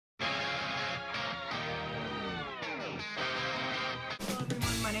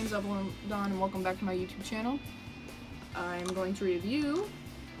is Evelyn and welcome back to my YouTube channel. I'm going to review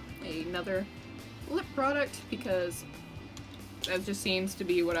another lip product because that just seems to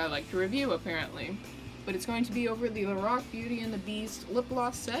be what I like to review apparently. But it's going to be over the Lorac Beauty and the Beast lip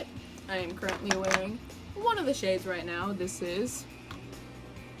gloss set. I am currently wearing one of the shades right now. This is...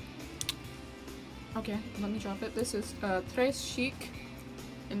 okay, let me drop it. This is Trés Chic,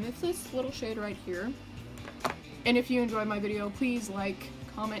 and it's this little shade right here. And if you enjoyed my video, please like,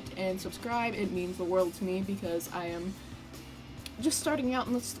 comment, and subscribe. It means the world to me because I am just starting out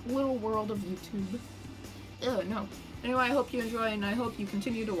in this little world of YouTube. No. Anyway, I hope you enjoy and I hope you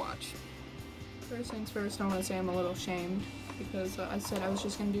continue to watch. First things first, I want to say I'm a little ashamed because I said I was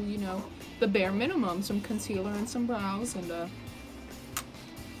just going to do, you know, the bare minimum. Some concealer and some brows, and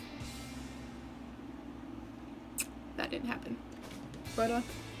that didn't happen. But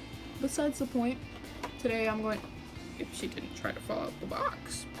besides the point, today I'm going... if she didn't try to fall out the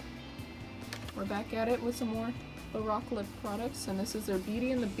box. We're back at it with some more Lorac lip products, and this is their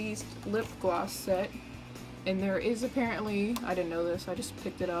Beauty and the Beast lip gloss set. And there is apparently, I didn't know this, I just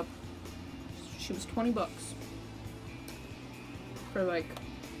picked it up. She was 20 bucks for like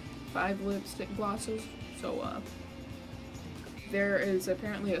 5 lipstick glosses. So there is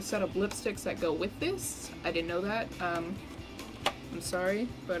apparently a set of lipsticks that go with this. I didn't know that. I'm sorry,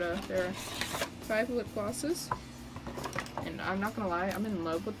 but there are 5 lip glosses. And I'm not gonna lie, I'm in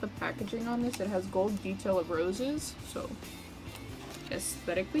love with the packaging on this. It has gold detail of roses, so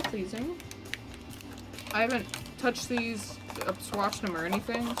aesthetically pleasing. I haven't touched these, swatched them or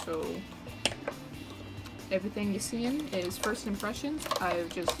anything, so everything you're seeing is first impressions. I've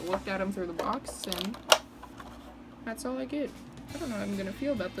just looked at them through the box, and that's all I get. I don't know how I'm gonna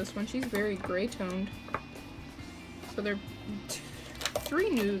feel about this one. She's very gray toned. So there are 3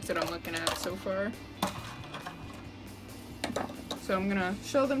 nudes that I'm looking at so far. So I'm gonna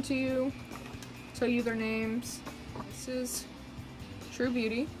show them to you, tell you their names. This is True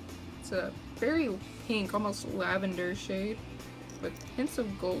Beauty. It's a very pink, almost lavender shade with hints of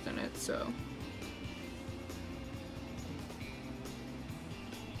gold in it, so.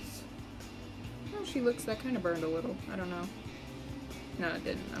 Oh, she looks, that kind of burned a little. I don't know. No, it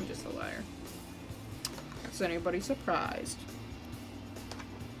didn't. I'm just a liar. Is anybody surprised?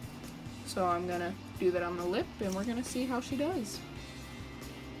 So I'm gonna do that on the lip and we're gonna see how she does.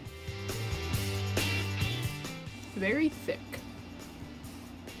 Very thick.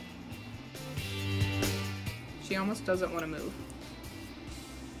 She almost doesn't want to move.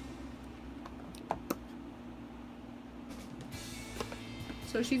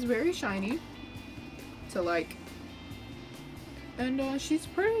 So she's very shiny to like, and she's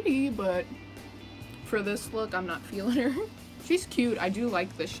pretty, but for this look I'm not feeling her. She's cute. I do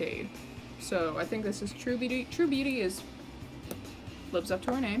like the shade. So I think this is True Beauty. True Beauty lives up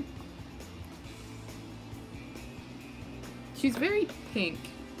to her name. She's very pink.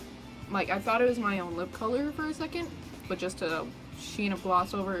 Like, I thought it was my own lip color for a second, but just a sheen of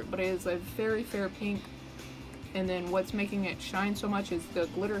gloss over it, but it is a very fair pink. And then what's making it shine so much is the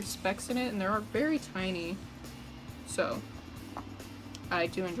glitter specks in it, and they are very tiny. So I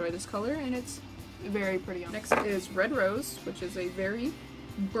do enjoy this color, and it's very pretty. Next is Red Rose, which is a very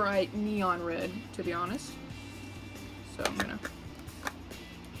bright neon red, to be honest. So I'm gonna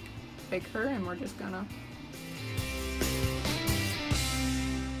take her and we're just gonna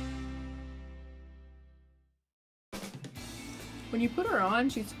when you put her on,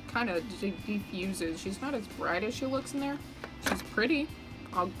 she's kind of diffuses. She's not as bright as she looks in there. She's pretty.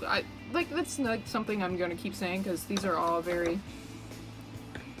 That's like something I'm gonna keep saying because these are all very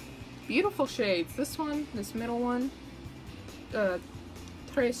beautiful shades. This one, this middle one,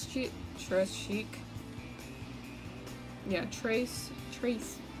 Trés Chic. Yeah, Trés.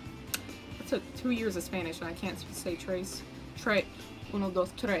 It took 2 years of Spanish and I can't say Trés. Uno,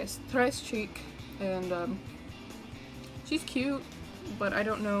 dos, tres. Trés Chic. And she's cute, but I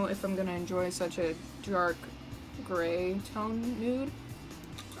don't know if I'm gonna enjoy such a dark gray tone nude.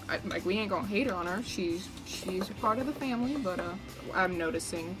 Like, we ain't gonna hate her on her. She's a part of the family, but I'm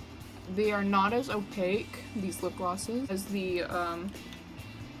noticing they are not as opaque, these lip glosses, as the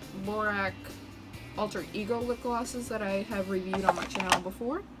Lorac Alter Ego lip glosses that I have reviewed on my channel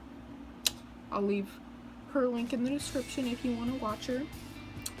before. I'll leave her link in the description if you want to watch her.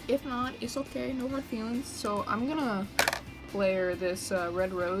 If not, it's okay, no hard feelings. So I'm gonna layer this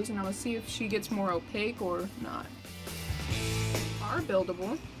Red Rose and I'm gonna see if she gets more opaque or not. Are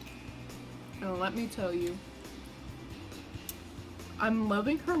buildable. And let me tell you, I'm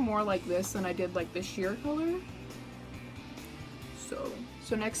loving her more like this than I did like the sheer color.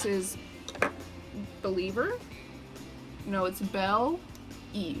 So next is Believer. No, it's Belle,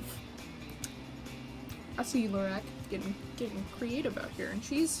 Eve. I see Lorac getting creative out here, and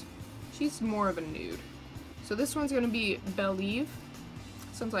she's more of a nude. So this one's gonna be Belle.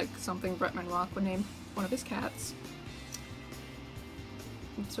 Sounds like something Bretman Rock would name one of his cats.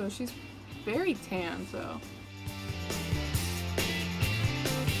 And so she's very tan, so.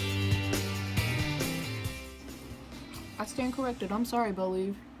 I stand corrected. I'm sorry,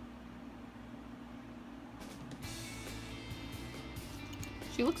 Belle.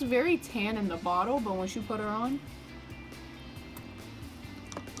 She looks very tan in the bottle, but once you put her on,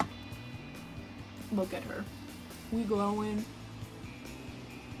 look at her. We glowing.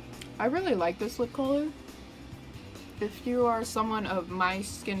 I really like this lip color. If you are someone of my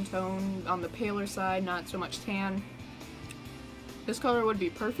skin tone, on the paler side, not so much tan, this color would be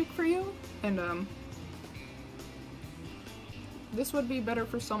perfect for you. And this would be better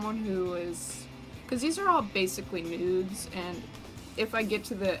for someone who is, because these are all basically nudes, and if I get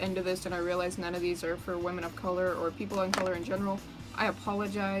to the end of this and I realize none of these are for women of color or people of color in general, I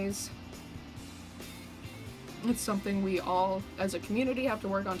apologize. It's something we all as a community have to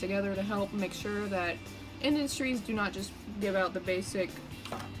work on together to help make sure that industries do not just give out the basic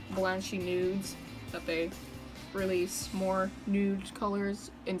blanchy nudes, that they release more nude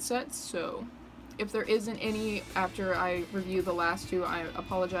colors in sets. So if there isn't any after I review the last two, I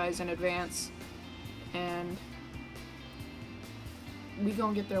apologize in advance, and we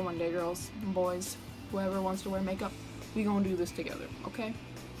gonna get there one day, girls and boys, whoever wants to wear makeup. We gonna do this together, okay?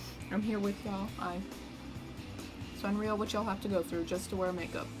 I'm here with y'all. It's unreal what y'all have to go through just to wear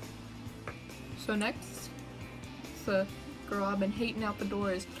makeup. So next, the girl I've been hating out the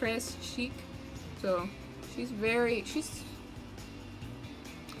door is Trés Chic. So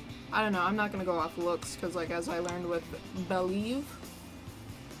I don't know, I'm not gonna go off looks, because like as I learned with Belle,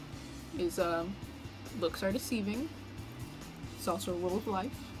 is looks are deceiving. It's also a rule of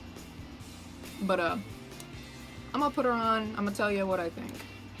life. But I'm gonna put her on, I'm gonna tell you what I think.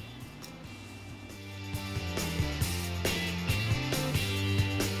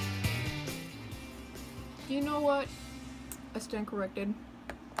 You know what? I stand corrected.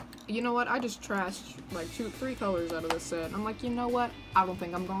 You know what? I just trashed like 3 colors out of this set. I'm like, you know what? I don't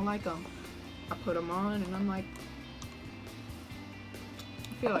think I'm gonna like them. I put them on and I'm like,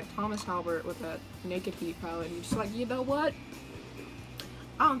 I feel like Thomas Halbert with that Naked Heat palette. You're just like, you know what?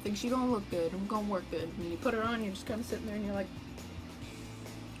 I don't think she's gonna look good. I'm gonna work good. And you put her on, you're just kind of sitting there and you're like,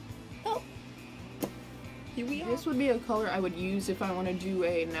 oh, here we are. This would be a color I would use if I want to do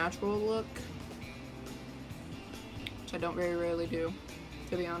a natural look, which I don't very rarely do,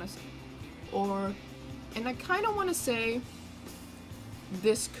 to be honest. And I kind of want to say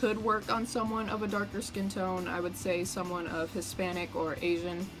this could work on someone of a darker skin tone. I would say someone of Hispanic or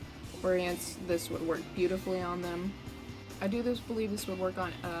Asian orients, this would work beautifully on them. I do believe this would work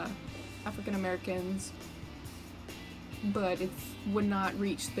on African Americans, but it would not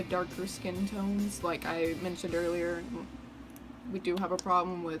reach the darker skin tones. Like I mentioned earlier, we do have a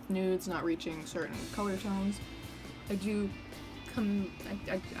problem with nudes not reaching certain color tones. I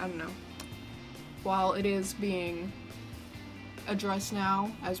don't know. While it is being addressed now,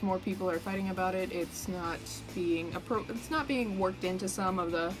 as more people are fighting about it, it's not being worked into some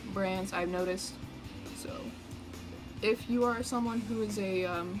of the brands, I've noticed. So if you are someone who is a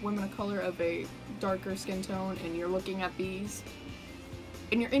woman of color of a darker skin tone and you're looking at these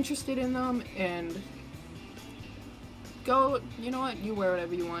and you're interested in them, and go, you know what, you wear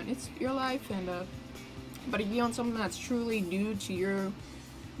whatever you want. It's your life, and but if you want something that's truly new to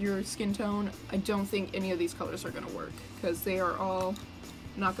your skin tone, I don't think any of these colors are gonna work, because they are all,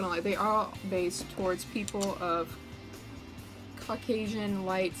 not gonna lie, they are all based towards people of Caucasian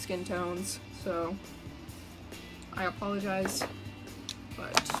light skin tones. So I apologize,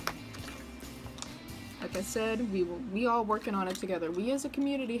 but like I said, we all working on it together. We as a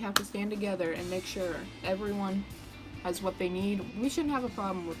community have to stand together and make sure everyone has what they need. We shouldn't have a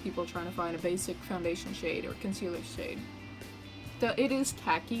problem with people trying to find a basic foundation shade or concealer shade. It is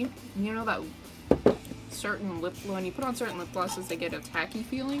tacky. You know that certain when you put on certain lip glosses, they get a tacky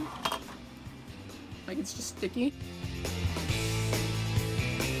feeling. Like it's just sticky.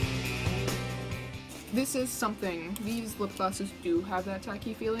 This is something, these lip glosses do have that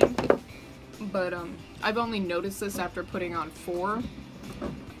tacky feeling, but I've only noticed this after putting on 4,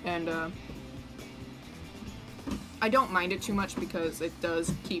 and I don't mind it too much because it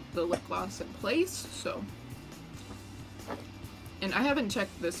does keep the lip gloss in place. So, and I haven't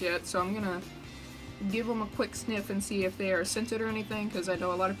checked this yet, so I'm gonna give them a quick sniff and see if they are scented or anything, because I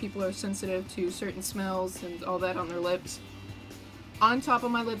know a lot of people are sensitive to certain smells and all that on their lips. On top of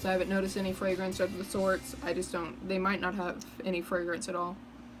my lips, I haven't noticed any fragrance of the sorts. I just don't, they might not have any fragrance at all.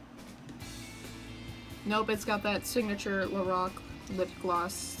 Nope, it's got that signature Lorac lip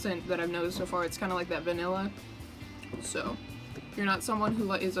gloss scent that I've noticed so far. It's kind of like that vanilla. So, if you're not someone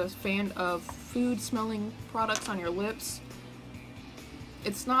who is a fan of food smelling products on your lips,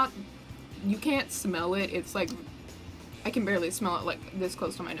 it's not, you can't smell it. It's like, I can barely smell it like this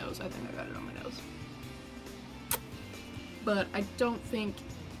close to my nose. I think I got it on my nose. But I don't think,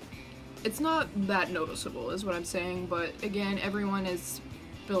 it's not that noticeable is what I'm saying, but again, everyone is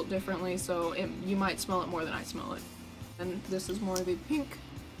built differently, so you might smell it more than I smell it. And this is more of a pink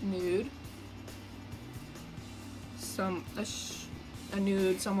nude. A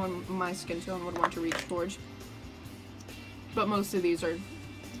nude someone my skin tone would want to reach towards. But most of these are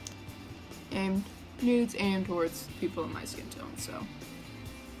nudes aimed towards people in my skin tone, so.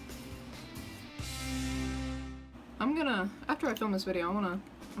 I'm gonna, after I film this video,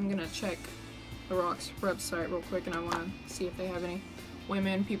 I'm gonna check Lorac's website real quick, and I wanna see if they have any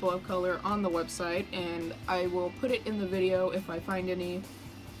women, people of color on the website, and I will put it in the video if I find any.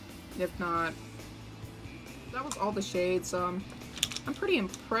 If not, that was all the shades. I'm pretty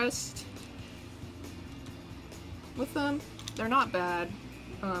impressed with them. They're not bad.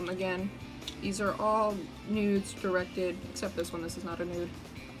 Again, these are all nudes directed, except this one. This is not a nude.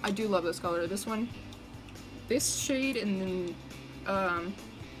 I do love this color. This one, this shade, and then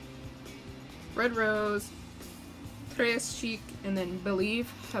Red Rose, Trés Chic, and then Belle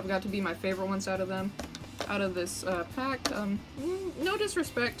have got to be my favorite ones out of them, out of this pack. No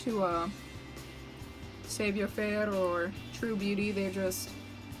disrespect to Faire or True Beauty, they're just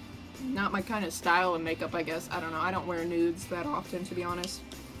not my kind of style of makeup, I guess. I don't know, I don't wear nudes that often, to be honest.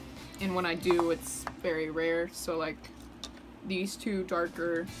 And when I do, it's very rare, so like these two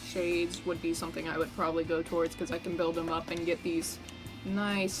darker shades would be something I would probably go towards, because I can build them up and get these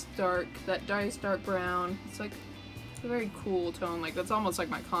nice dark, that nice dark brown. It's like a very cool tone, like that's almost like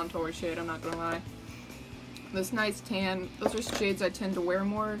my contour shade, I'm not gonna lie. This nice tan, those are shades I tend to wear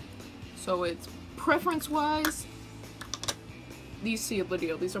more, so it's preference-wise, these seal the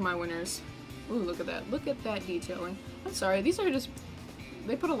deal. These are my winners. Ooh, look at that. Look at that detailing. I'm sorry, these are just,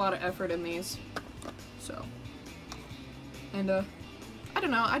 they put a lot of effort in these, so. And, I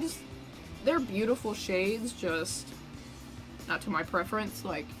don't know, they're beautiful shades, just not to my preference.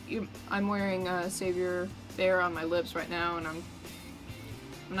 Like, I'm wearing Faire on my lips right now, and I'm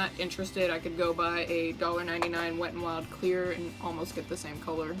not interested. I could go buy a $1.99 Wet n Wild clear and almost get the same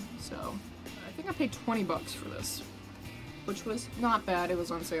color, so. I think I paid 20 bucks for this, which was not bad. It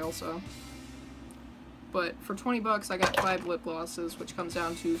was on sale, so. But for 20 bucks, I got 5 lip glosses, which comes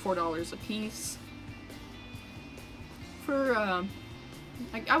down to $4 a piece. For,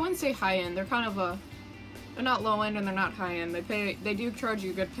 I wouldn't say high-end. They're kind of they're not low-end and they're not high-end. They do charge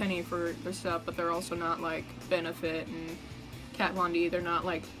you a good penny for their stuff, but they're also not like Benefit and Kat Von D. They're not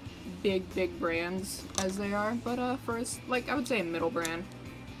like big brands as they are, but for, like, I would say a middle brand.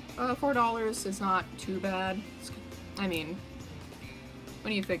 $4 is not too bad. I mean,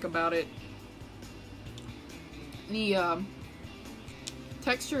 when you think about it, the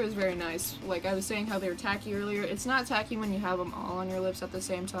texture is very nice. Like I was saying how they were tacky earlier, it's not tacky when you have them all on your lips at the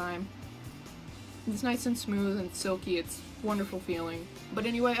same time. It's nice and smooth and silky. It's wonderful feeling. But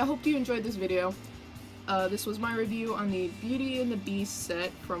anyway, I hope you enjoyed this video. This was my review on the Beauty and the Beast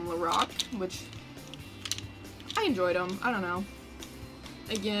set from Lorac, which I enjoyed them. I don't know.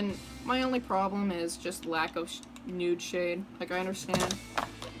 Again, my only problem is just lack of nude shade. Like, I understand.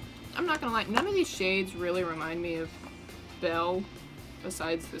 I'm not gonna lie, none of these shades really remind me of Belle,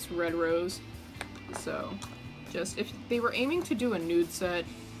 besides this Red Rose. So, just, if they were aiming to do a nude set,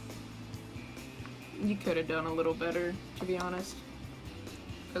 you could have done a little better, to be honest.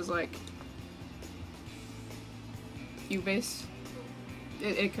 Because, like, you base,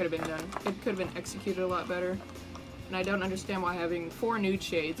 it could have been done. It could have been executed a lot better. And I don't understand why having 4 nude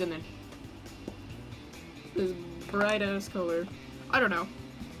shades and then this bright ass color. I don't know.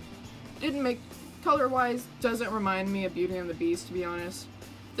 Didn't make, color-wise, doesn't remind me of Beauty and the Beast, to be honest.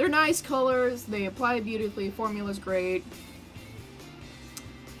 They're nice colors, they apply beautifully, formula's great.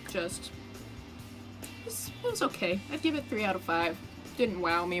 Just, it was okay. I'd give it 3 out of 5. Didn't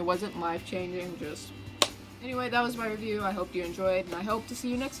wow me, wasn't life-changing, just. Anyway, that was my review. I hope you enjoyed, and I hope to see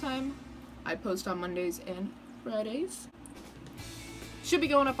you next time. I post on Mondays and Fridays. Should be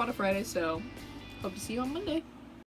going up on a Friday, so hope to see you on Monday.